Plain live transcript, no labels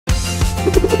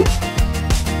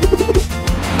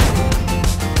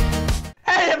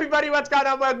Everybody, what's going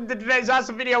on? Welcome to today's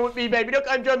awesome video with me, Baby Duck.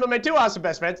 I'm joined by my two awesome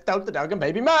best friends, Toad the dog and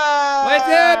Baby Markus. What's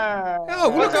up? Oh,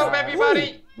 what's up,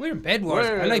 everybody? Ooh, we're in Bed Wars.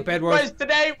 I like Bed Wars. Guys,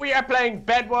 today we are playing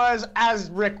Bed Wars as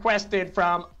requested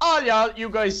from all y'all. You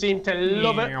guys seem to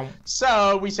love it.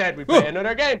 So we said we'd play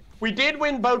another game. We did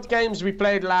win both games we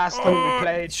played last time we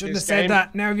played. Shouldn't have said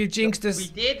that. Now you've jinxed us. We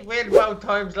did win both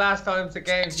times last time the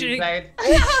games we played.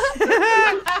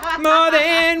 More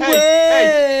than words.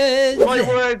 Hey, my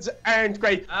words aren't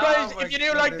great. Oh, guys, if you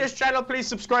do like this channel, please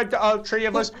subscribe to all three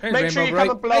of us. Hey, Make sure you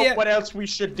Rainbow, comment below right? what else we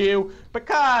should do,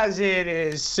 because it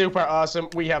is super awesome.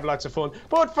 We have lots of fun.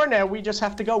 But for now, we just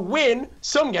have to go win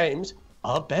some games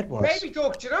of Bed Wars. Baby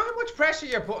Duck, do you know how much pressure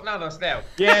you're putting on us now?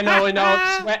 Yeah, no, I know.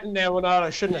 I'm sweating now and all. I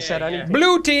shouldn't have said anything.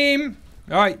 Blue team.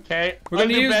 All right. Okay. We're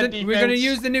gonna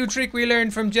use the new trick we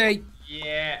learned from Jay.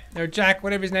 Yeah. Or Jack,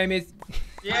 whatever his name is.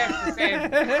 Yeah, it's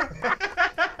the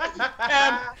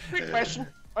same. Quick question.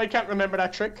 I can't remember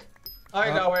that trick.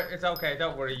 I know it. It's okay.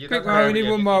 Don't worry. You Quick, don't we need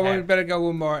one more. We better go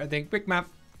one more. I think. Quick map.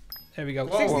 There we go.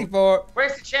 Whoa. 64.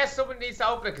 Where's the chest? Someone needs to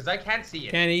open it because I can't see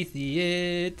it. Can he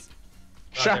see it?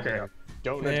 Shocker.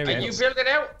 Don't There we Are go. you building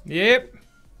out? Yep.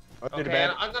 Okay,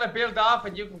 and I'm gonna build off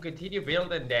and you can continue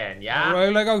building then, yeah?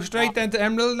 Alright, I go straight then to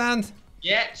Emerald Land.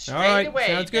 Yeah, straight Alright, away,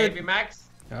 sounds good. Baby Max.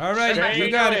 Alright, Straight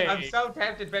you got it. I'm so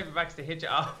tempted, Baby Max, to hit you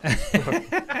off.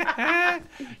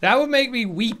 That would make me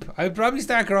weep. I would probably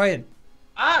start crying.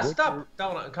 Stop.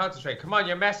 Donut, concentrate. Come on,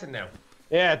 you're messing now.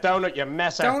 Yeah, Donut, you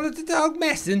messer. Donut the dog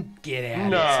messing. Get out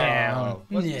No. of town.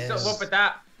 What's Yes. something up with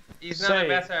that? He's not Say. a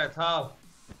messer at all.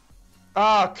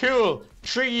 Oh, cool.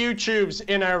 3 YouTubes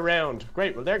in our round.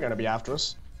 Great, well, they're going to be after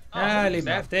us. Ah, leave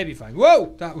them off. They'll be fine.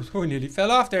 Whoa! That was, I nearly fell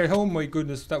off there. Oh my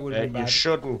goodness, that would have been You bad.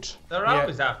 shouldn't. They're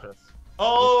always after us.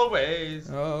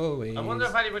 Always. Always. I wonder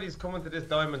if anybody's coming to this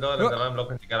diamond island that I'm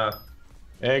looking to get on.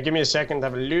 Give me a second to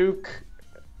have a look.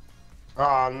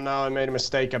 Oh, no, I made a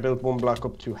mistake. I built one block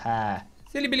up too high.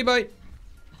 Silly Billy Boy.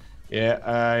 Yeah,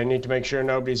 I need to make sure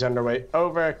nobody's on their way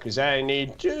over, because I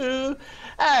need to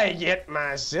get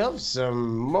myself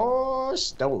some more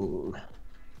stone.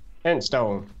 And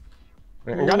stone.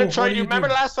 I'm gonna try. what are You you remember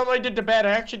doing? last time I did the bed? I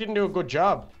actually didn't do a good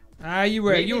job. Ah, you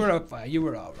were Really? up fine. You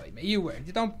were alright, mate. You were.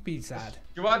 Don't be sad.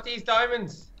 Do you want these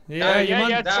diamonds? Yeah, you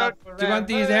want, yeah, do you want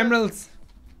these emeralds?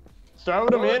 Throw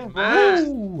them in, man. boys.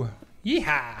 Ooh.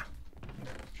 Yeehaw.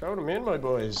 Throw them in, my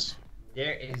boys.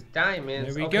 There is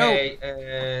diamonds. There we okay,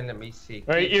 let me see.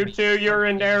 All right, you two, you're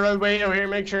in there. I'll wait out here.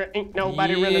 Make sure ain't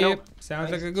nobody running out. Sounds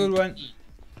like a good one.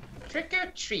 Trick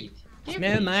or treat. Give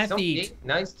Smell me my something feet.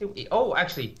 Nice to eat. Oh,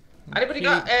 actually, anybody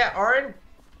got iron?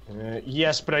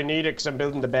 Yes, but I need it because I'm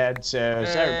building the bed. So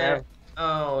sorry, pal.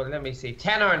 Oh, let me see.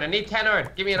 10 iron. I need 10 iron.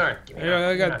 Give me an iron. Give me an Yeah, iron. I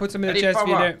Give me gotta an put some in iron. the I need chest for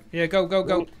you 4 there. Yeah,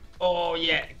 go. Oh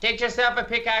yeah, get yourself a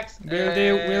pickaxe.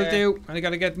 We'll do. And I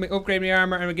gotta upgrade my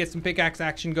armor and we get some pickaxe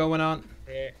action going on.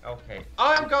 Okay.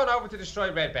 I'm going over to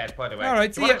destroy Red Bed, by the way. Alright,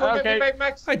 you see wanna ya. come Okay. with me,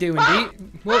 Max? I do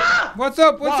indeed. What's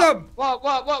up? What's up?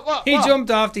 What? He jumped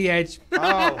off the edge.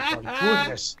 Oh, my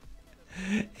goodness.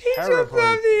 He jumped Terrifying.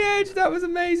 off the edge. That was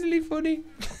amazingly funny.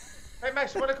 Hey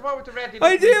Max, you wanna come over to Red?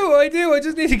 I do. I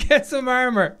just need to get some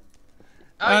armor.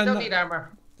 Oh, you don't need armor.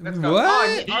 Let's go. What?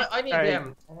 Oh, I need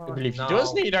them. I believe he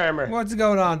does need armor. What's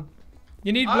going on?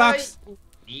 You need blocks. I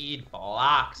need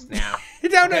blocks now. You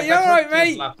don't know. Okay, You're I've got alright, 32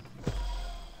 mate. blocks.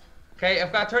 Okay,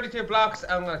 I've got 32 blocks.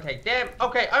 I'm gonna take them.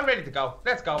 Okay, I'm ready to go.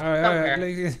 Let's go. Don't care.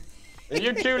 Alright. Are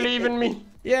you two leaving me?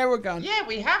 Yeah, we're gone. Yeah,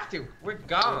 we have to. We're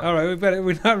gone. Alright,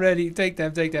 we're not ready. Take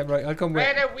them. Right, I'll come with.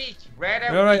 Red are weak. Red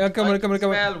are Alright, weak. I'm coming. I can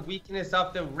smell weakness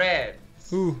of the reds.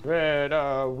 Ooh. Red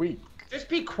weak. Just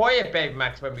be quiet, babe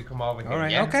Max, when we come over here.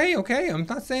 Alright, yeah? okay. I'm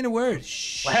not saying a word.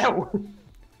 Shh. Wow.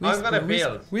 I'm gonna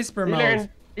build. Whisper He mode. learned,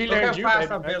 he Look how learned you, fast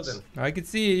baby I'm Max. building. I can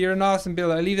see you. You're an awesome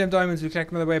builder. I'll leave them diamonds. We'll collect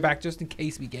them on the way back just in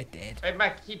case we get dead. Babe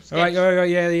Max, keep Alright,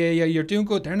 sketching. yeah. You're doing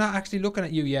good. They're not actually looking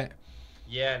at you yet.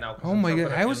 Yeah, no. 'cause Oh I'm my so god,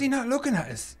 good at how is he building. not looking at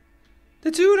us?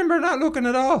 The two of them are not looking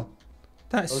at all.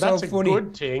 That's Well, so that's a funny.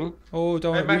 good thing. Oh,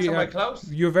 don't. Babe Max, we am I are- close?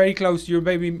 You're very close. You're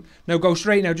maybe. Now go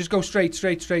straight. Now just go straight,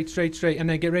 and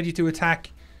then get ready to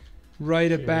attack.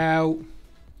 Right about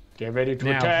Get ready to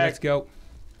now. attack. Let's go.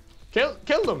 Kill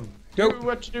them. Go. Do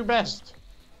what you do best.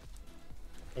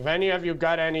 Have any of you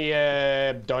got any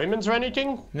diamonds or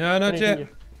anything? No, not Anything yet.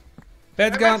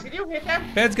 Bed's Babe Max, gone. can you hit them?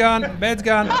 Bed's gone. Bed's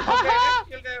gone. Okay, let's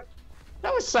kill them.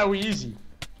 That was so easy.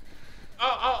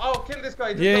 Oh, kill this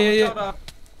guy. Just Yeah.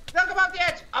 Don't come off the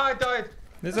edge. Oh, I died.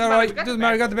 It's all right. Doesn't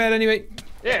matter. I got the bed anyway.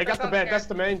 Yeah, I got the bed. That's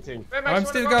the main thing. Babe Max, I'm you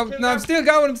still wanna go going. kill No, I'm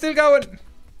them? still going.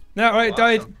 No, all right,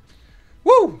 died. Awesome.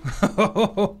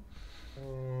 Woo!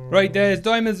 Right, there's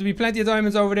diamonds. There'll be plenty of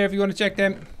diamonds over there if you want to check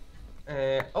them.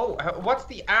 What's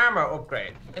the armor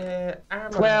upgrade? Armor.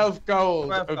 12 gold.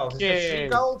 12 gold. Is it Okay. 3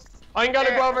 gold? I'm gonna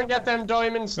go over and get them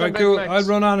diamonds. Right, cool. I'll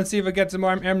run on and see if I get some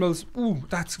more emeralds. Ooh,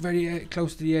 that's very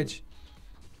close to the edge.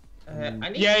 I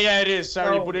need Yeah, it is.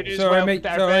 Sorry, but it is Sorry, mate,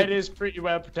 that sorry. red is pretty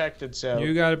well protected. So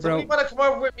You got it, bro. Somebody wanna come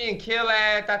over with me and kill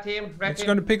that team? It's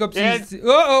going to pick up Yeah. some...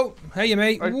 Uh-oh! Hey,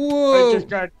 mate. I Whoa! just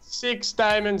got 6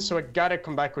 diamonds, so I gotta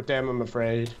come back with them. I'm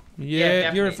afraid. Yeah, you're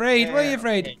definitely. afraid. Why are you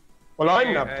afraid? Okay. Well,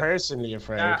 I'm not personally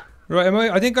afraid. Yeah. Right,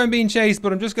 I think I'm being chased,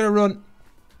 but I'm just going to run.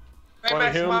 Right, By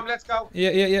Max, whom? Mom, let's go.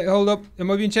 Yeah. Hold up. Am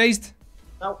I being chased?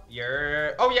 No,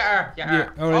 you're. Oh, you are. You Yeah,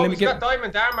 are. alright, let me he's get- got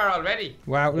diamond armor already.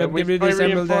 Wow, Yeah, let me we've get rid of this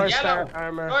emerald then. reinforced Yellow. our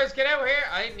armor. Guys, get out here.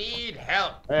 I need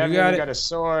help. I haven't got even it. got a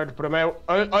sword, but I'm out.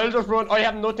 I'll just run. I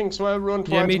have nothing, so I'll run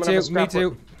towards Yeah, me him and have a too, me scrap too.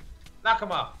 with him. Knock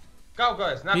him off. Go,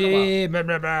 guys. Knock him Yeah, blah,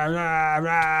 blah, blah, blah,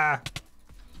 blah.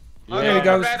 off. There we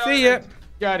go. Red See ya. diamond.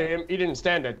 Got him. He didn't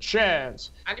stand a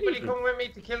chance. Anybody come with me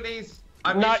to kill these?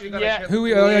 I'm Not literally gonna yet. kill Who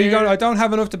are you going? I don't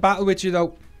have enough to battle with you,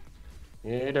 though.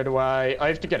 Neither do I. I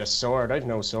have to get a sword. I've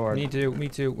no sword. Me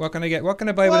too. What can I get? What can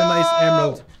I buy with a nice Whoa!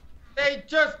 emerald? They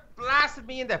just blasted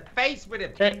me in the face with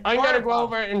it. Okay, I'm gonna go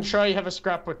over and try have a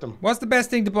scrap with them. What's the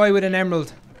best thing to buy with an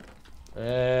emerald?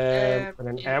 With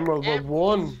an emerald with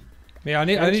one. Yeah, I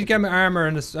need to get my armor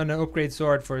and an upgrade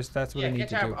sword first. That's what I need get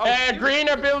to your do. armor. Oh, Green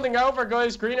are building over,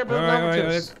 guys. Green are building over to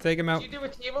Let's us. take him out. Did you do a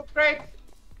team upgrade?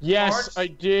 Yes, Forge?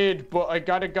 I did, but I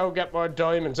gotta go get more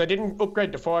diamonds. I didn't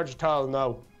upgrade the forge at all,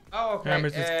 no. Oh, okay.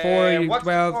 Armors is 4, what's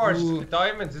 12, the forge? ooh. The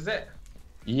diamonds, is it?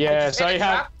 Yes, Oh, I is it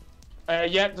have.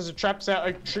 Yeah, there's a trap set.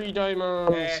 Like 3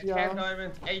 diamonds. 10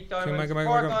 diamonds, 8 Come on, diamonds, come on,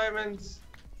 4 come on. diamonds,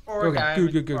 4 Okay,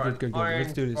 diamonds. good. for an Let's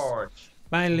iron do this. forge.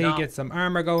 Finally, No. get some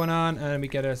armor going on, and we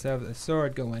get ourselves a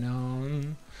sword going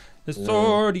on. The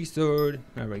swordy sword.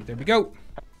 All right, there we go.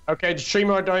 Okay, there's 3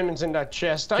 more diamonds in that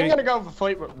chest. I'm Okay. gonna go have a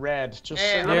fight with red. Just so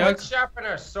I you Yeah. might sharpen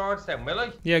our swords then, will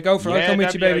I? Yeah, go for it. I'll Yeah, come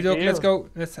with you, that'd baby be duck. Let's ideal. go.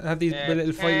 Let's have these Yeah,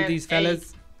 little fight with 10, these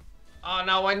fellas. Oh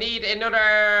no, I need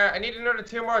another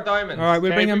 2 more diamonds. All right,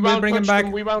 we'll bring him. We'll bring him back.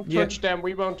 We won't Yeah. touch them.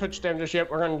 We won't touch them just yet.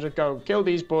 We're gonna just go kill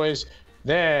these boys.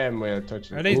 Then we'll touch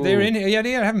them. Are they? They're in here. Yeah,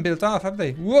 they haven't built off, have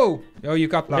they? Whoa! Oh, you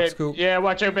got blocks. Cool. Yeah,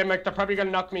 watch out, Bimac. They're probably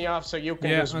gonna knock me off, so you can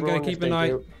Yeah, just I'm run gonna if keep they an eye.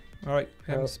 do. All right,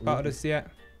 haven't spotted us yet.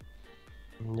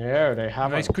 Yeah, they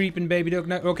have Nice it. creeping baby duck.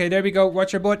 Now, okay, there we go.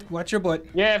 Watch your butt. Watch your butt.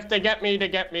 Yeah, if they get me, they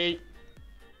get me.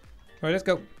 All right, let's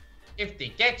go. If they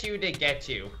get you, they get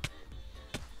you.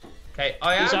 Okay,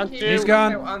 I He's am on here He's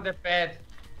gone. on the bed.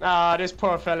 Ah, this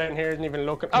poor fella in here isn't even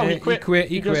looking. Oh, Yeah, he quit.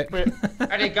 He just quit.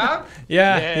 Are they gone?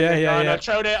 yeah. they're gone.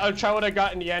 I'll throw what I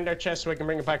got in the ender chest so I can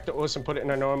bring it back to us and put it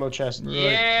in our normal chest.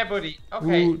 Yeah, buddy.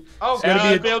 Okay. Ooh, Oh, it's gotta be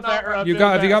I'll a- build better. I'll You build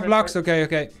got? Have you got better. blocks?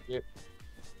 Okay. Yep.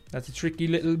 That's a tricky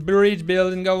little bridge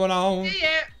building going on.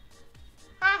 Yeah.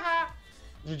 Haha.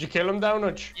 Did you kill him,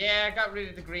 Downage? Yeah, I got rid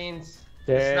of the greens.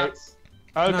 Yeah. Nuts.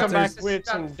 I'll Not come back this- with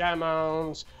some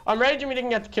diamonds. I'm raging we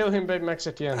didn't get to kill him, Big Max,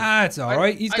 at the end. Ah, it's all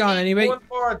right. He's gone I need anyway. 1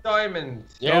 more diamond.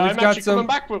 Yeah, we've I'm got actually coming some-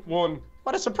 back with 1.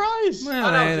 What a surprise! Well,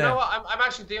 Oh no, hey you there. know what? I'm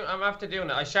actually doing. I'm after doing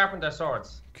it. I sharpened their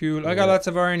swords. Cool. I got lots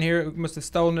of iron here. Must have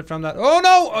stolen it from that. Oh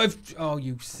no! Oh,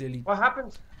 you silly. What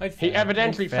happened? I He fell.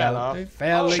 evidently I fell off. I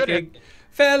fell Oh, like should've-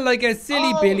 fell like a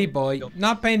silly Oh. Billy boy,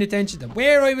 not paying attention to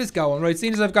where I was going. Right,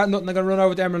 seeing as I've got nothing, I'm gonna run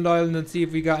over to Emerald Island and see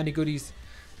if we got any goodies.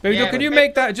 Baby, Yeah, look, can you but-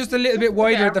 make that just a little bit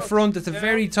wider at the Yeah, front? It's a yeah.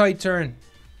 very tight turn.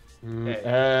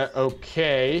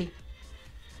 Okay.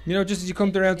 You know, just as you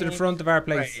come around to the front of our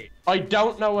place. Right. I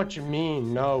don't know what you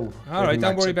mean, no. All right, Big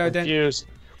don't Max, worry I'm about it then. confused.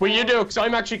 Well, you do, because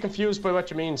I'm actually confused by what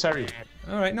you mean, sorry.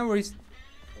 All right, no worries.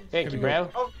 Thank Here you, we go.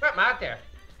 bro. Oh, got mad there.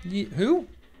 Who?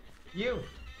 You.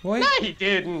 Why? No, he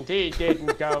didn't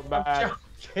go mad.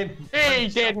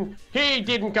 Joking. He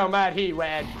didn't go mad, he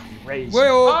went crazy.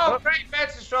 Well, Oh, great.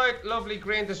 Bed's destroyed. Lovely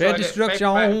green destroyed. Bed it.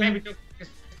 destruction. Baby Duck is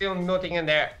still nothing in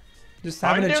there. just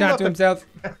having I'm a doing chat to nothing. himself.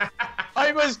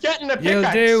 I was getting a You'll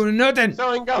pickaxe. do nothing. So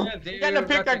I'm going, You'll do getting a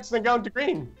nothing. pickaxe and going to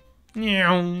green.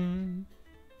 Meow.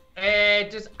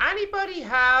 Does anybody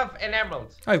have an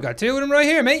emerald? I've got 2 of them right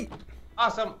here, mate.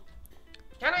 Awesome.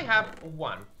 Can I have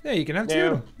 1? There, you can have 2 No.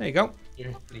 of them. There you go.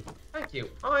 Lovely. Thank you.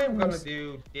 I'm gonna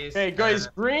do this. Hey guys,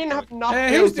 green have not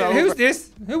Who's, built who's over.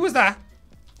 this? Who was that?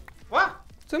 What?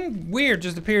 Some weird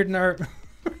just appeared in our.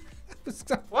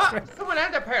 What? Someone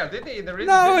had their pearl, did they?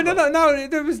 No.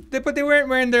 But they weren't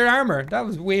wearing their armor. That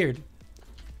was weird.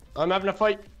 I'm having a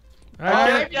fight. Oh,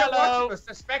 Alright. maybe they're Yellow. watching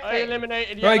us, they're I spectating.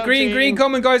 eliminated yellow Right, green, team.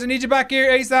 coming, guys. I need you back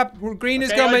here ASAP. Green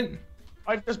is Okay, coming.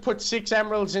 I've just put 6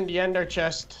 emeralds in the ender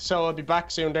chest, so I'll be back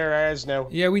soon. There ours now.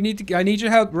 Yeah, I need your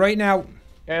help right now.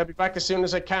 Okay, I'll be back as soon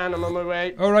as I can. I'm on my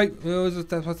way. All right. What was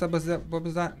that? What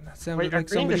was that? That sounded Wait, like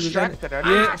green somebody was on it. distracted, are they?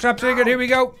 Yeah, trap triggered. Here we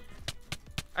go.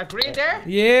 A green there?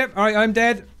 Yeah. All right, I'm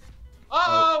dead.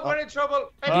 Oh, we're in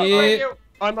trouble. Baby, Yeah. where are you?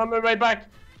 I'm on my way back.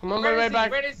 I'm on my way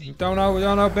back. Where is he? Don't know.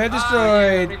 Bed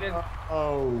Ah, destroyed. yeah,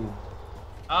 Oh.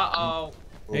 uh-oh.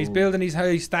 He's building his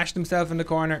house. He stashed himself in the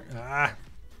corner. Ah.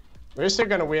 We're still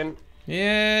gonna win.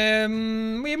 Yeah,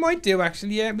 we might do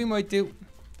actually. Yeah, we might do.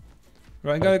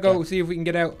 Right, I'm gonna go see if we can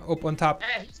get out up on top.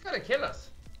 He's gonna kill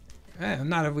us.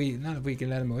 Not if we can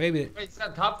let him away with it. Wait, he's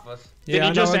on top of us. Yeah, Did I he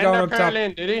know, just I'm end going up up top.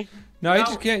 curling, did he? No, he No,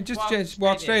 just can't. Just walk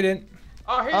walk straight in.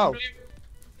 Oh, here's Oh. blue.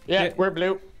 Yeah, Yeah. we're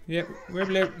blue. Yep, we're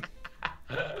blue.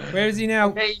 Where is he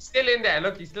now? Hey, he's still in there.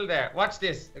 Look, he's still there. Watch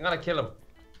this. I'm gonna kill him.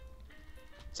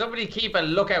 Somebody keep a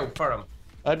lookout for him.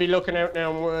 I'll be looking out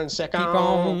now in 1 second. Keep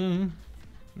on.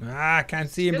 I can't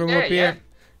see him Still from there, up here.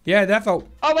 Yeah, defo.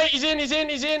 Oh wait, he's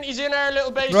in our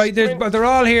little base. Right, but they're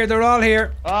all here. They're all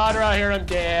here. Oh, they're all here. I'm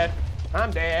dead.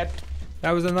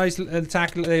 That was a nice little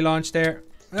attack they launched there.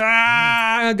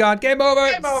 Ah, God, game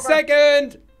over. Game over.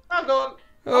 Second. I'm going.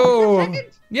 Oh, second.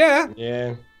 yeah.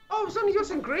 Yeah. Oh, it's only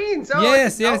us and greens. Oh,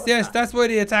 Yes. I didn't know. That's why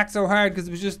they attacked so hard, because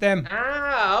it was just them.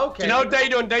 Ah, okay. You know what they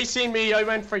done? They seen me. I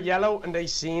went for yellow, and they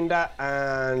seen that,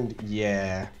 and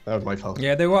yeah, that was my fault.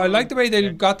 Yeah, they were. I like the way they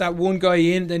got that one guy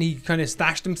in, then he kind of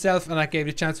stashed himself, and that gave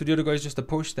the chance for the other guys just to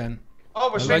push. Then. Oh,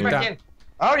 we're I straight like back that. in.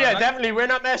 Oh yeah, Alright. definitely. We're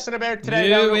not messing about today. Do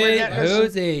No, we're it, getting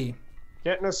Jose.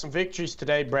 us some victories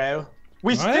today, bro.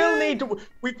 We What? still need to.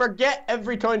 We forget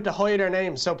every time to hide our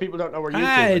names so people don't know we're It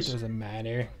YouTubers. doesn't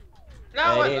matter.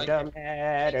 No, It don't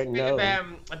matter, it's no.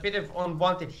 a bit of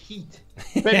unwanted heat.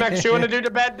 Big Max, you want to do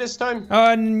the bed this time?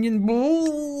 That's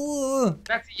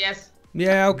a yes.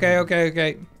 Yeah,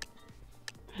 okay.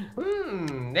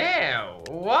 Now,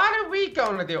 what are we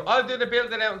going to do? I'll do the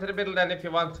building out into the middle then if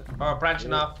you want. Or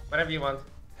branching off, whatever you want.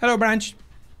 Hello, Branch.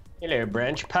 Hello,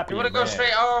 Branch. Pappy. You want to go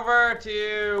straight over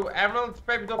to Emerald?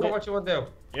 Baby, don't know what you want to do.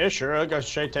 Yeah, sure. I'll go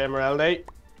straight to Emerald 8.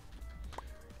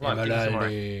 Come on, give me some more.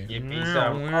 Give me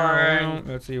some iron.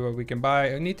 Let's see what we can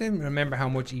buy. I need to remember how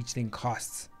much each thing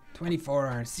costs. 24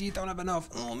 iron. See, you don't have enough.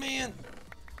 Oh, man.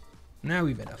 Now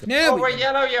we've enough. Now We're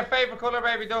yellow, your favourite colour,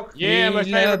 baby duck. Yeah, my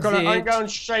He favorite loves color. I'm it. going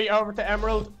straight over to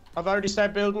Emerald. I've already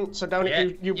started building, so don't Yeah,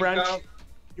 you keep branch, going.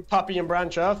 you Poppy and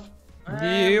branch off.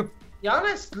 Yep. Be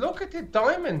honest, look at the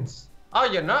diamonds. Oh,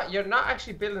 you're not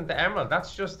actually building the emerald.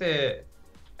 That's just an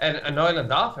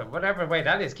island off it, whatever way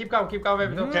that is. Keep going, baby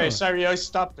duck. Okay, sorry, I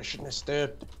stopped. I shouldn't have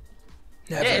stopped.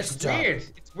 Never Yeah, it's stop. weird.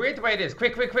 It's weird the way it is.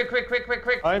 Quick.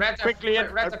 I'm Reds quickly in.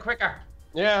 are quicker.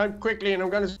 Yeah, I'm quickly, and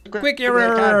I'm gonna Quick quickly I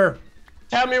can. error.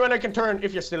 Tell me when I can turn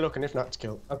if you're still looking. If not, it's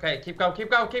kill. Okay, keep going.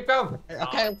 Okay, Oh,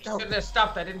 go. shouldn't have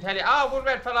stopped. I didn't tell you. Oh, one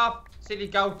red fell off. Silly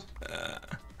goat.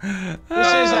 This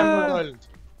is Emerald Island.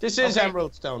 This is Okay.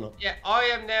 Emerald Stone. Yeah, I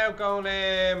am now going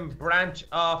to branch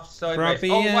off sideways.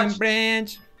 Proppy Oh, and watch.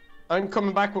 Branch. I'm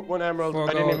coming back with one emerald. Oh, I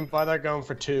didn't God. even bother going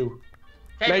for 2.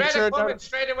 Okay, Make red sure are coming don't-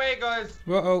 straight away, guys.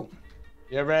 Uh-oh.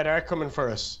 Yeah, red are coming for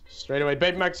us straight away.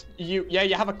 Baby Max, you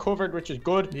have it covered, which is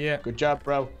good. Yeah. Good job,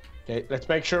 bro. Okay, let's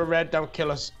make sure red don't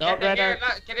kill us. No, Get in red here,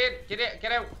 are.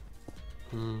 get out.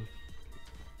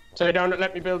 So they don't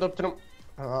let me build up to them.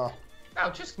 Oh, No,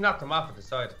 just knock them off at the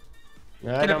side.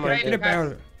 no, I Get don't up, mind get it. up out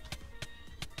of it.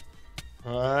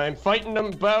 I'm fighting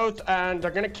them both, and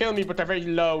they're gonna kill me, but they're very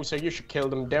low, so you should kill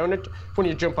them down it when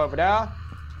you jump over there.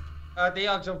 They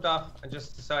all jumped off and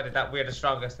just decided that we're the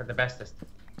strongest and the bestest.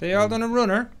 They all done a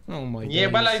runner. Oh my Yeah,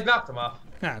 well, I days. knocked them off.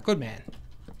 Ah, good man.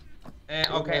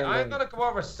 Okay, I'm gonna go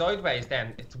over sideways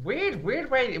then. It's weird way,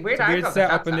 weird Weird angle.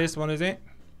 setup in this one, is it?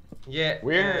 Yeah.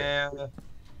 Weird.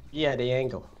 Yeah, the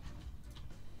angle.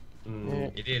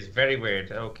 It is very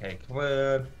weird. Okay, come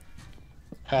on.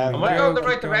 Have Am I going the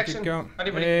right Keep direction? keep going.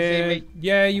 Anybody can see me?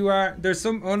 Yeah, you are. There's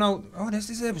some. Oh no. Oh, this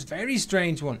is a very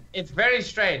strange one. It's very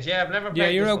strange. Yeah, I've never played Yeah,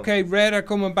 you're this one. okay. Red are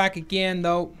coming back again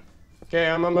though. Okay,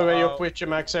 I'm on my way Uh-oh. up with you,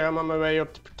 Max. I'm on my way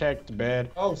up to protect the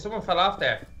bed. Oh, someone fell off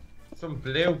there. Some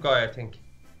blue guy, I think.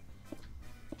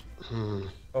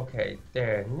 Okay,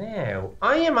 there. Now,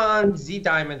 I am on the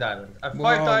Diamond Island. I've 5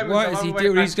 Whoa, diamonds. what I'm is on he my way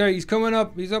doing? back. He's coming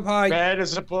up. He's up high. Red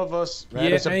is above us. Red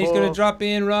Yeah, is and above. he's gonna drop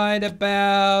in right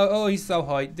about. Oh, he's so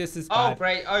high. This is Oh, bad.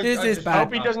 great. This is just bad. I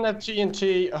hope he doesn't have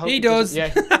TNT. I hope He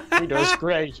doesn't- does. Yeah, he does.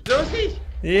 Great. Does he?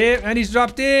 Yeah, and he's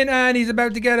dropped in, and he's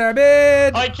about to get our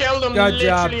bed. I killed him Good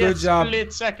job, literally good a job.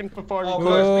 split second before he Oh, could.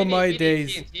 good. Oh, We need- my we need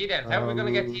days. TNT then. How are we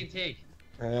gonna get TNT?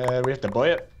 We have to buy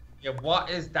it. Yeah, what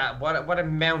is that? What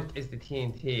amount is the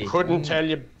TNT? Couldn't tell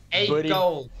you, 8 buddy.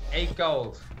 gold. 8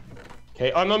 gold.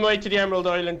 Okay, I'm on my way to the Emerald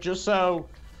Island just so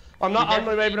I'm not on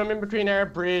my way, but I'm in between our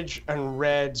bridge and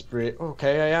Red's bridge.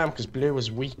 Okay, I am, because blue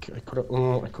was weak. I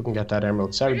couldn't get that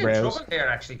emerald. Sorry, We're in Browns. trouble there,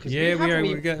 actually. Yeah,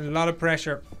 we're getting a lot of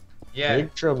pressure. Yeah.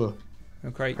 Big trouble.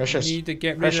 Okay, Precious, we need to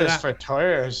get rid of that. for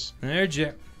tires. There's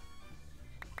you.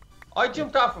 I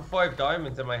jumped off with 5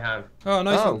 diamonds in my hand. Oh,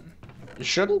 nice Oh, one. you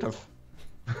shouldn't have.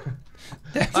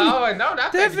 Oh, I know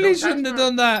that. Definitely shouldn't have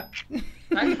done that.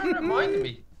 Thanks for reminding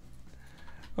me.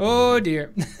 Oh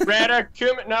dear. Red are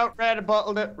coming. No, Red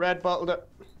bottled it. Red bottled it.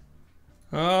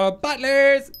 Oh,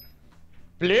 butlers.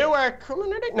 Blue are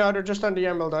coming, are they? No, they're just on the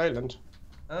Emerald Island.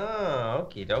 Oh,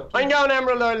 okie dokie. I'm going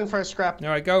Emerald Island for a scrap. All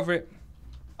right, go for it.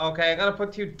 Okay, I'm gonna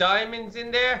put 2 diamonds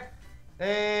in there.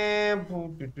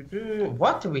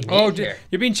 What do we need here?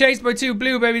 You're being chased by 2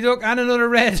 blue, baby duck, and another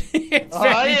red. It's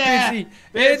very busy.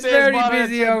 This It's is very what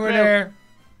busy it's over about. there.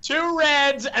 2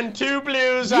 reds and 2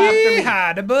 blues after me.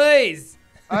 Yeehaw, the boys.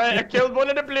 Alright, I killed one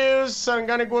of the blues, so I'm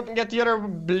gonna go up and get the other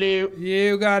blue.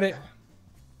 You got it.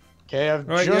 Okay, I've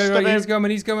Right, just right, about...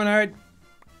 he's coming hard.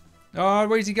 Oh,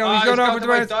 where's he going? Oh, he's going he's over got the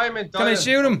my west. diamond Can I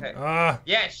shoot him? Okay. Ah,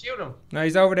 Yeah, shoot him. no,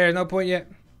 he's over there. No point yet.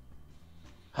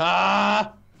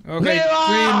 Ah! Okay,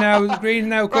 Blue! green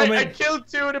now coming. Right, I killed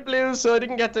 2 of the blues, so I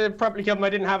didn't get to properly kill them. I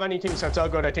didn't have anything, so it's all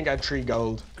good. I think I had 3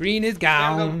 gold. Green is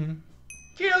gone.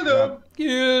 Kill them.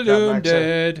 Killed Got him Max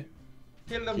dead.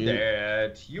 Kill them Kill.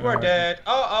 dead. You are dead.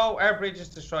 Oh, our bridge is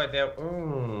destroyed now.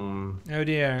 Oh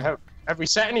dear. Have we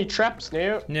set any traps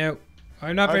now? No.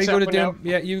 I'm not I'll very set good at one doing. out.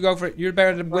 Yeah, you go for it. You're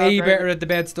better, way Okay. better at the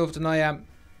bed stuff than I am.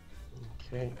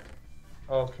 Okay.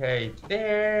 Okay,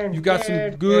 there. You got some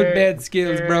good bed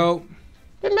skills, bro.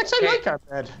 It makes I Okay. like our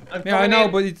bed. Yeah, I know,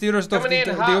 but it's the other stuff, coming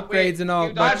the in hot upgrades with and all.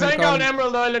 you That's guys. As what I I'm go on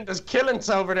Emerald Island, there's killings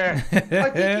over there. I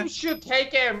think you should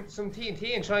take some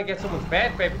TNT and try and get someone's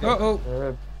bed, baby.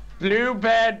 Oh, Blue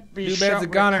bed, be Blue shot bed's a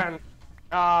with goner. can-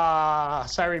 Ah,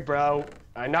 sorry, bro.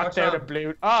 I knocked What's out a wrong?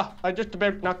 blue. Ah, I just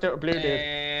about knocked out a blue dude.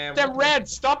 Then red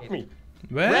stopped me.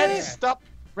 what?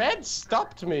 Red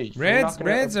stopped me. from Reds, knocking out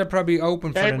reds a- are probably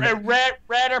open for Okay, the.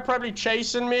 red are probably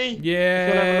chasing me.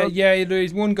 Yeah, look. yeah.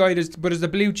 There's one guy, but there's a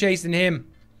blue chasing him.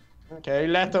 Okay,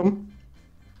 let them.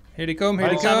 Here they come. Here I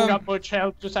they just haven't come. got much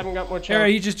help. Just haven't got much Here, help.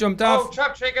 he just jumped Oh, off.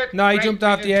 trap triggered. No, he Great, jumped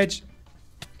off the brilliant. edge.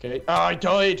 Okay. Oh, I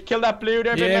died. Kill that blue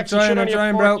there. Yeah, Big Max. You should I'm only have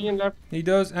trying, bro. 14 left. He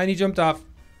does, and he jumped off.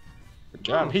 Good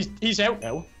job. He's out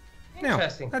now. No,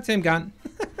 Interesting. that's him gone.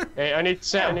 Hey, I need to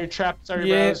set a new trap. Sorry,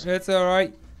 Yeah, bros. that's all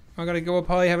right. I'm gonna go up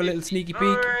high, have a little sneaky peek.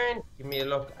 Iron. Give me a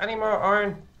look. Any more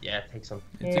iron? Yeah, take some.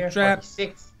 It's a Here, trap.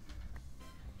 46.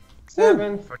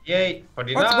 7, 48,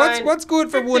 49. What's good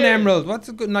for 50. 1 emerald? What's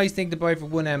a good nice thing to buy for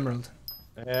 1 emerald?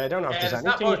 I don't know if Yeah, there's it's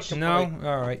not anything. you much. can No, buy.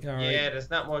 all right, all right. Yeah, there's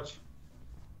not much.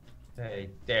 Hey,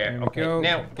 There there. we Okay, go.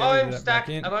 now Get rid of I'm that back stacked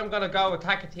in. and I'm gonna go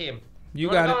attack a team. You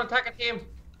wanna got go it. and attack a team?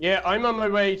 Yeah, I'm on my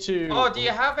way to. Oh, do you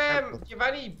have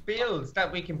any builds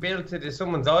that we can build to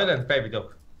someone's island, baby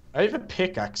duck? I have a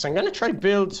pickaxe. I'm gonna try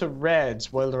build to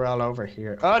reds while they're all over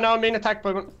here. Oh no, I'm being attacked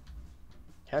by one.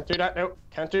 Can't do that now.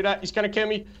 Can't do that. He's gonna kill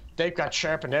me. They've got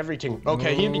sharp and everything.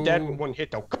 Okay, he'll be dead with 1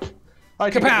 hit though. I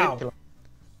think I did Kapow! kill him.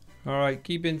 All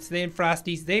right, staying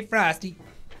frosty, stay frosty.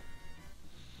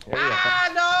 There you go.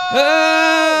 Ah, no!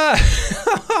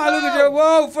 Ah! Look at you!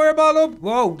 Whoa, fireball up!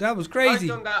 Whoa, that was I've crazy.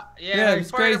 done that. Yeah, Yeah, I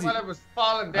it's fired it crazy. while it was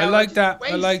falling down. I like just that.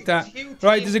 I like that. wasted 2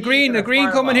 Right, there's a TNTs green and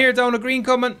coming fireball. here, Don. A green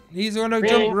coming. He's gonna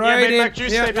Green, jump right big in. Mac, you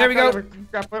Yeah, stay there we back go. over.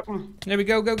 Grab weapon. There we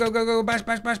go. Go, go, go, go. Bash,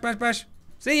 bash, bash, bash, bash.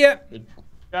 See ya.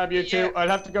 Grab you Yeah. too. I'll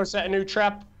have to go set a new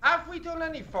trap. Have we done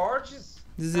any forges?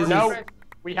 This Or is No, different-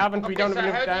 we haven't. We Okay, don't so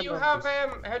have how enough do you have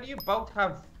how do you both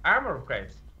have armor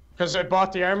upgrades? Because I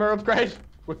bought the armor upgrade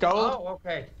with gold. Oh,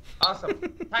 okay. Awesome.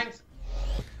 Thanks.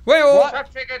 Wait, oh,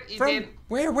 Trap triggered. He's from in.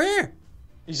 where?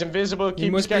 He's invisible. He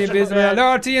Keep must be catching up invisible. with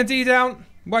No, TNT down.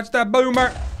 Watch that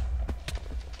boomer.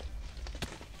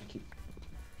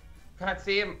 Can't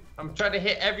see him. I'm trying to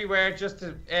hit everywhere just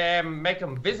to make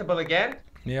him visible again.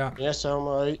 Yeah. Yeah, so am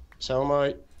I. So am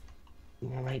I.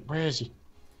 Alright, where is he?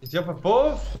 Is he up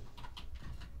above?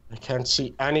 I can't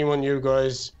see anyone, you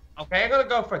guys. Okay, I'm gonna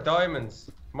go for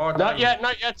diamonds. More Not diamonds. yet,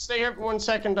 not yet. Stay here for 1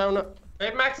 second, down it.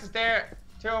 Big Max is there.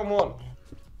 2 and 1.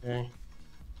 Okay.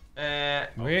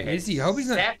 Where is he? I hope he's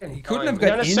not. Second He couldn't have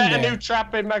diamond. I'm got gonna in set a there. new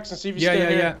trap, Big Max, and see if he's Yeah, still yeah,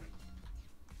 here. yeah.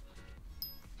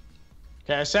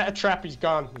 Okay, I set a trap. He's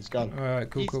gone. He's gone. All right,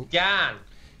 cool, He's cool. gone.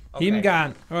 Him Okay.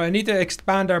 gone. All right, I need to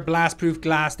expand our blast-proof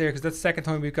glass there because that's the second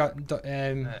time we've got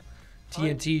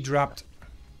TNT dropped.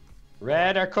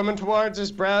 Red are coming towards us,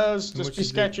 bros. How Just much be is it?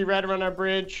 sketchy, red around our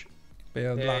bridge.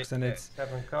 Bale blocks and it's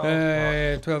 7 coal.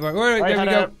 12 hours. All right, I there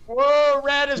we had go. Whoa,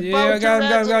 red is Yeah, I both got him,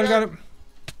 got him, reds got him, are got him.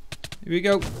 Here we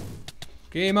go.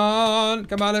 Game on.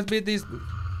 Come on, let's beat these.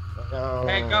 Oh.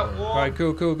 Okay, go. All right,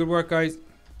 cool, cool. Good work, guys.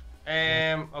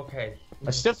 Okay.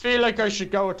 I still feel like I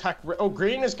should go attack. Oh,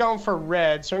 green is going for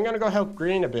red, so I'm gonna go help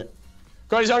green a bit.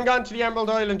 Guys, I'm going to the Emerald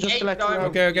Island just to let you know.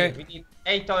 Okay. We need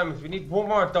 8 diamonds. We need 1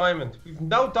 more diamond. We've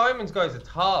no diamonds, guys, at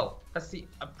all. That's the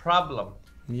problem.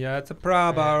 Yeah, it's a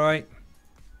prob, alright.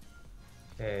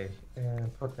 Okay,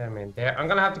 put them in there. I'm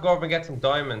gonna have to go over and get some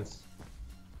diamonds.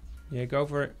 Yeah, go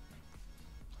for it.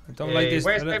 I don't like this.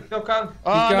 Where's Baby Duck on?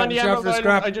 Oh, I'm on the shot Emerald for Island.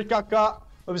 scrap. I just got.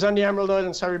 I was on the Emerald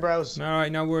Island. Sorry, bros.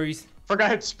 Alright, no worries. Forgot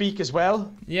how to speak as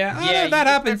well. Yeah, Yeah, that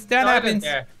happens. That happens.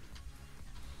 There.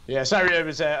 Yeah, sorry. I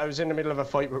was in the middle of a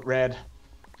fight with red.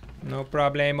 No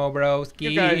problemo,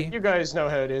 broski. You guys know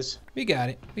how it is. We got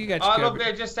it. We got you Oh, covered. look,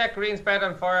 they just set green's bed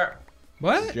on fire.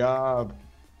 What? Good job.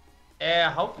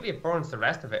 Hopefully it burns the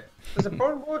rest of it. Does it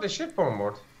burn wood? It should burn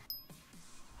wood.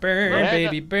 Burn, Yeah,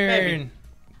 baby, burn. maybe.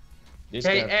 This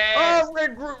Okay, guy.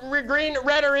 Oh, green,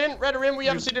 red are in. We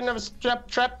obviously didn't have a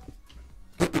trap.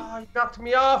 Oh, you knocked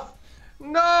me off.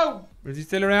 No! Is he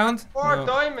still around? 4 No.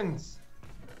 diamonds.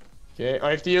 Okay, I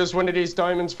have to use one of these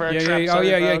diamonds for a Yeah, trap. yeah, oh sorry,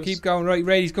 yeah, bros. keep going.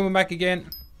 Right, he's coming back again.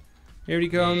 Here he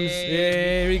comes. Yeah.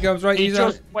 Here he comes. Right, He's he's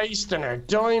on. just wasting our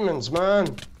diamonds,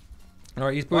 man.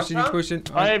 Alright, he's What's pushing, he's wrong? pushing.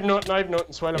 I have nothing.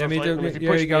 Swell Yeah, of me a fight. too. And if you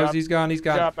Here push he me goes. up, He's gone. good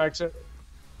job, Max.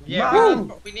 Yeah,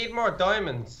 Man. we need more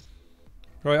diamonds.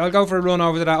 Right, I'll go for a run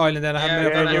over to that island then. I haven't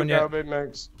been Yeah, up for a you run go, yet. Big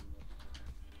Max.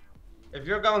 If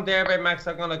you're going there, Big Max,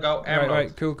 I'm gonna go Right,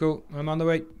 emerald. cool. I'm on the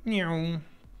way. Meow.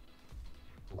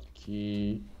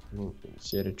 Okay.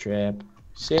 Set a trap.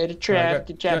 Set a trap.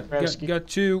 Good job, broski. Got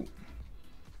 2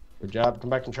 Good job. Come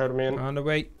back and throw them in. on the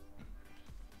way.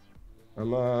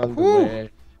 I'm on the Woo. way.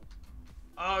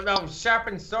 Oh no,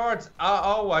 sharpened swords.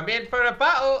 Oh, I'm in for a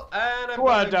battle, and I'm Go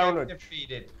on, gonna down get it.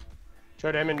 defeated.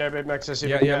 Throw them in there, Big Max. I see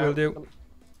Yeah, if we yeah, can- we'll do.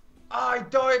 Oh, I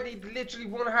died. Need literally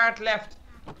 1 heart left.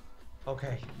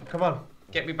 Okay, come on,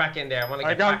 get me back in there. I want to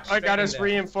get back I straight got in us there.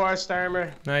 reinforced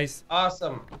armor. Nice.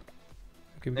 Awesome.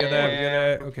 Okay, we got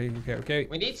that. Okay.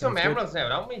 We need some Sounds good. emeralds now,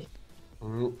 don't we?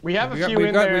 We have We a got- few we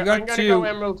in got- there. we got I'm gonna 2. go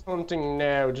emerald hunting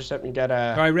now. Just let me get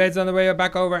a. Alright, red's on the way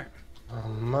back over. Oh,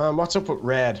 man, what's up with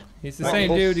red? He's the Oh.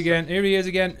 same dude again. Here he is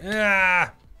again.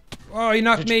 Ah! Oh, he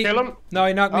knocked Did me. you kill him? No,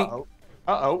 he knocked me.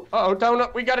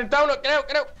 Donut. We got it. Donut.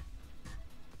 Get out.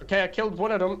 Okay, I killed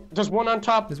one of them. There's one on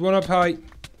top. There's one up high.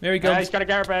 There he Yeah, goes. he's got a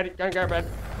garbage.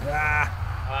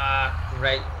 Ah!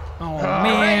 Great. Oh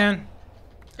man.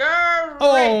 Great.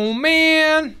 Oh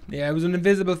man. Yeah, it was an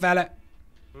invisible fella.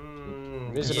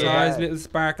 Invisible yeah. Size little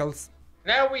sparkles.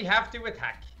 Now we have to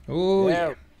attack. Oh yeah.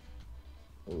 Yeah.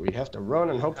 We have to run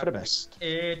and hope for the best.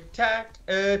 Attack.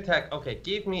 Okay,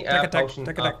 give me a Attack, potion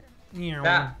attack. of Meow.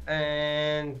 that,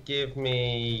 and give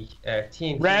me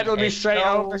TNT. Red will be straight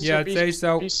over. Yeah, I'd say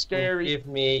so. Be scary. Give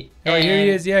me. Oh, here he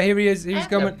is. Yeah, here he is. He's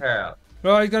coming. Pearl.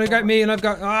 Oh, he's gonna get me, and I've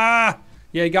got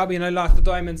Yeah, he got me, and I lost the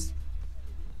diamonds.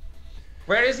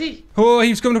 Where is he? Oh, he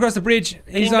was coming across the bridge.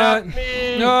 He's knocked on.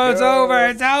 me. No, it's No. over.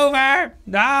 It's over.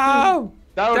 No.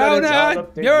 Donut, it's all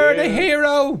up to You're you. the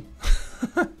hero.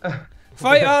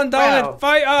 Fight on, Donut. Wow.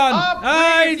 Fight on.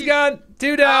 Oh, He's please. gone.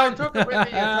 2 I down. took it with me.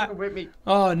 I took it with me.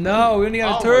 Oh no, we only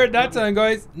got a Oh, turret my that time,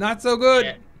 guys. Not so good.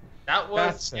 Yeah, that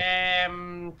was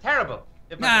terrible.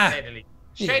 If I Nah. can say the least.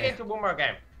 Straight Yeah. into 1 more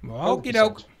game. Okie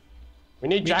doke. We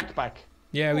need Jack back.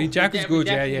 Yeah, Jack is we good.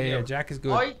 Yeah, definitely yeah. do. Jack is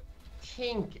good. I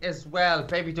think as well,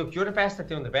 Baby Duck, you're the best at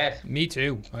doing the bed. Me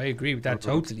too. I agree with that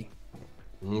totally.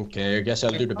 Okay, I guess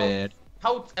I'll do the bed.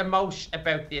 Totes emotion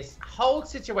about this whole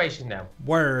situation now.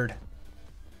 Word.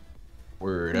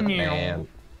 Word of Meow. man.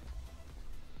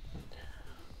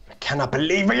 I cannot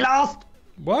believe we lost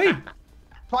Why?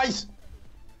 twice.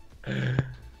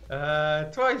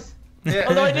 Twice.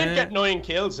 Although I did get 9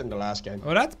 kills in the last game.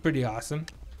 Oh, that's pretty awesome.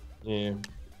 Yeah.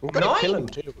 I'm good 9? at killing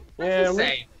too. That's I'm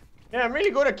insane. I'm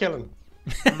really good at killing.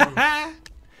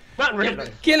 Not really.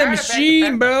 Kill a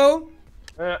machine, bro.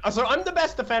 So I'm the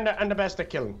best defender and the best at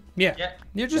killing. Yeah. Yeah.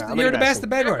 You're just Yeah, I'm you're the the best best of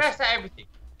bed You're wars. best at everything.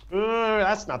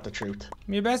 That's not the truth.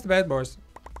 You're best of bed wars.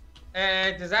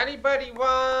 Does anybody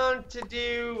want to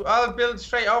do? I'll build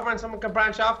straight over and someone can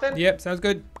branch off then. Yep, sounds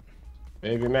good.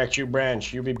 Baby Max, you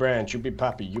branch. You be branch. You be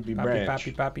Poppy. You be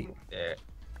branch. Poppy. Yeah.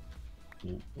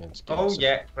 Let's get Oh some-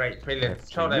 yeah, great, brilliant.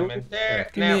 Throw them in there.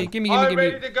 Gimme, Now, gimme, I'm gimme.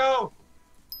 ready to go.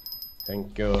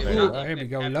 Thank you. Ooh. There we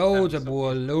go. Loads of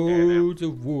wool. Loads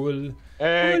of wool.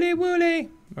 Woolly.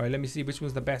 Alright, let me see which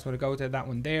one's the best one to go to. That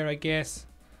one there, I guess.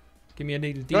 Give me a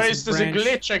little decent Guys, there's branch. a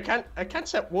glitch. I can't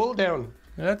set wool down.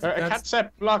 That's, I can't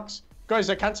set blocks. Guys,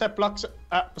 I can't set blocks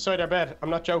beside our bed. I'm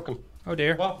not joking. oh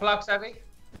dear. What blocks are they?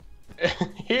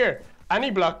 Here, any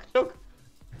block. Look.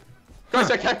 Guys,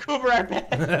 I can't cover our bed.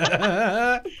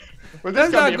 Well,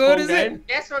 this That's gonna not be a good, fun is game. it?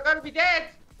 Yes, we're gonna be dead.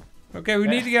 Okay, we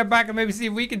need to get back and maybe see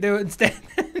if we can do it instead.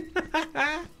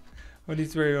 Well, at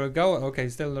least where you're going. Okay,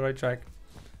 still on the right track.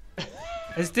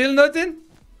 It's still nothing?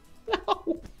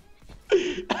 No.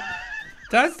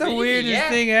 That's the Really? weirdest Yeah.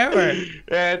 thing ever.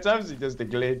 Yeah, it's obviously just a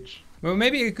glitch. Well,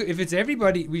 maybe if it's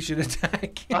everybody, we should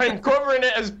attack. I'm covering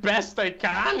it as best I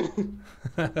can.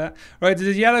 Right, there's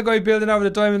a yellow guy building over the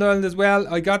Diamond Island as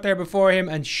well. I got there before him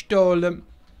and stole them.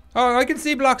 Oh, I can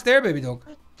see blocks there, baby dog.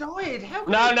 Died. How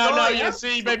can No, you no, no, die? you How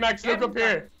see, can Big Max, look up get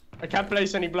here. I can't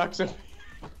place any blocks up.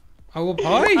 Oh, up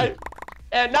high?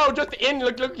 No, just in.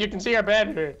 Look, you can see our bed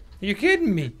here. Are you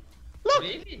kidding me? Look.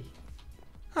 Really?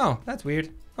 Oh, that's weird.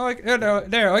 Oh,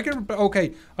 there, I can.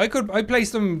 Okay, I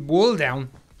placed some wool down.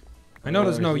 I know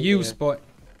there's no yeah. use, but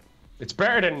It's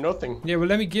better than nothing. yeah. Well,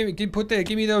 let me give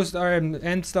me those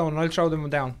end stone, and I'll throw them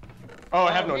down. Oh,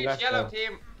 I have Oh, none left. yellow though.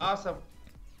 team. Awesome.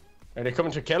 Are they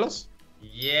coming to kill us?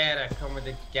 Yeah, they're coming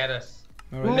to get us.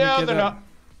 All right, let me No, get they're that. not.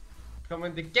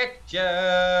 Coming to get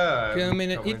ya. Come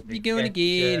in, if you're gonna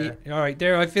get ya. it. All right,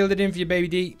 there. I filled it in for you, baby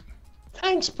D.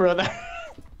 Thanks, brother.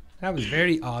 That was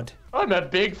very odd. I'm a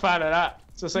big fan of that.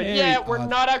 So it's like, Very yeah, we're odd.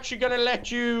 not actually gonna let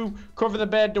you cover the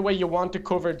bed the way you want it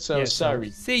covered. So Yeah,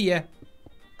 sorry. See ya.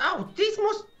 Oh, these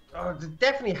must. Oh, they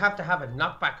definitely have to have a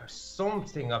knockback or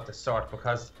something of the sort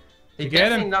because they You get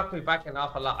definitely him? knocked me back an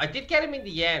awful lot. I did get him in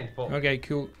the end, but Okay,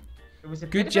 cool. it was a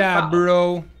bit Good of a job, battle.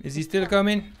 bro. Is he still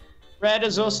coming? Red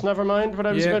is us. Never mind what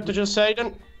I was Yeah. about to just say.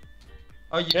 Then.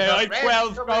 Oh, you Yeah, got I red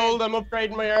 12 coming. gold. I'm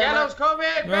upgrading my armor. Yellow's coming.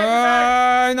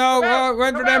 Red, No, Come out,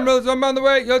 went for come the out. emeralds. I'm on the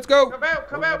way. Let's go. come out,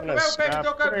 come out, come Gonna out, baby scrap.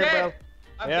 duck. Come I'm here, dead.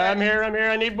 bro. Yeah, I'm here.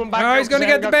 I need one back. Oh, he's gonna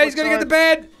get the bed. He's gonna get the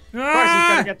bed. Of course he's Ah!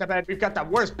 gonna get the bed. We've got the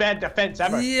worst bed defense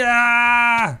ever.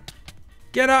 Yeah.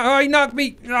 Get out. Oh, he knocked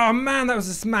me. Oh, man, that was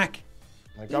a smack.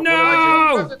 I got No! one of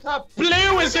my Across the top.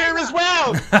 Blue is here as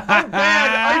well! I'm dead!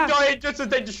 I died just as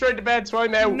they destroyed the bed, so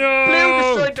I'm out. No!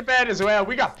 Blue destroyed the bed as well.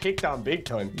 We got picked on big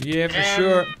time. Yeah, for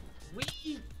sure.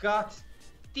 We got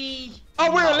the.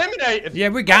 Oh, we're eliminated! Yeah,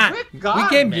 we got. We're We gone,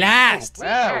 came man. last. We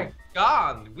are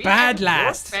gone. We Bad had the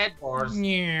last. worst bed wars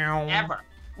Meow. ever.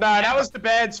 Nah, that was the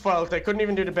bed's fault. They couldn't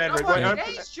even do the bed No, right. but Wait,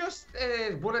 today's just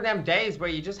one of them days where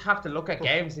you just have to look at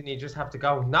games and you just have to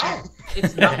go, no,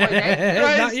 it's not my day.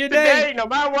 Not guys, your today, day. no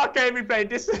matter what game we play,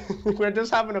 we're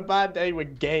just having a bad day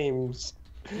with games.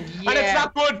 And it's Yeah.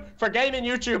 not good for gaming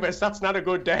YouTubers. That's not a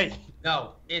good day.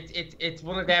 No, it's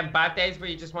one of them bad days where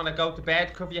you just want to go to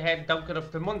bed, cover your head, and don't get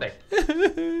up till Monday.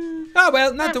 Oh,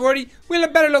 well, not to worry. We'll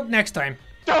have better luck next time.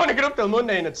 Don't want to get up till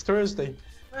Monday and it's Thursday.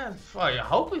 Well, I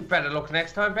hope we better look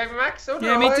next time, baby Max. Yeah, me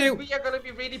Otherwise, too. we are going to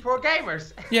be really poor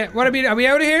gamers. Yeah, what are we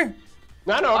out of here?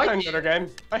 No, I'm I playing did- another game.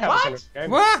 I have What? another game.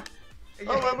 What?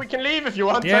 Oh, well, we can leave if you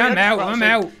want. Yeah, to. I'm out. I'm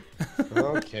out.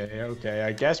 Okay.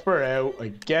 I guess we're out. I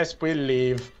guess we'll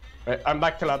leave. Right, I'm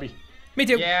back to lobby. Me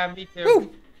too. Yeah, me too.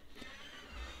 Woo.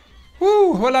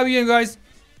 Woo. What love you guys?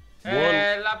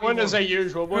 Lobby One as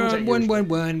usual. One's as One, usual.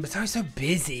 but I'm so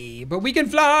busy. But we can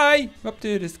fly up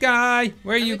to the sky.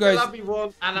 Where are you guys? Lobby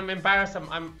won, and I'm embarrassed.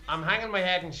 I'm hanging my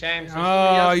head in shame. So Oh,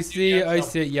 somebody else I can see. get I some.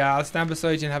 see. Yeah, I'll stand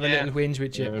beside you and have a Yeah. little whinge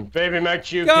with you. Baby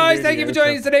Max, you Guys, can do thank the you for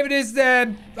joining us outro. today for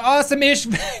this awesome-ish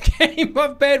game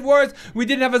of Bed Wars. We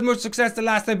didn't have as much success the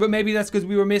last time, but maybe that's because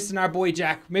we were missing our boy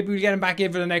Jack. Maybe we'll get him back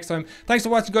in for the next time. Thanks for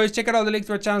watching, guys. Check out all the links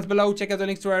to our channels below. Check out the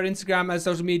links to our Instagram and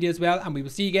social media as well, and we will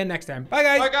see you again next time. Bye,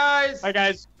 guys. Bye, guys. Bye,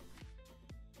 guys.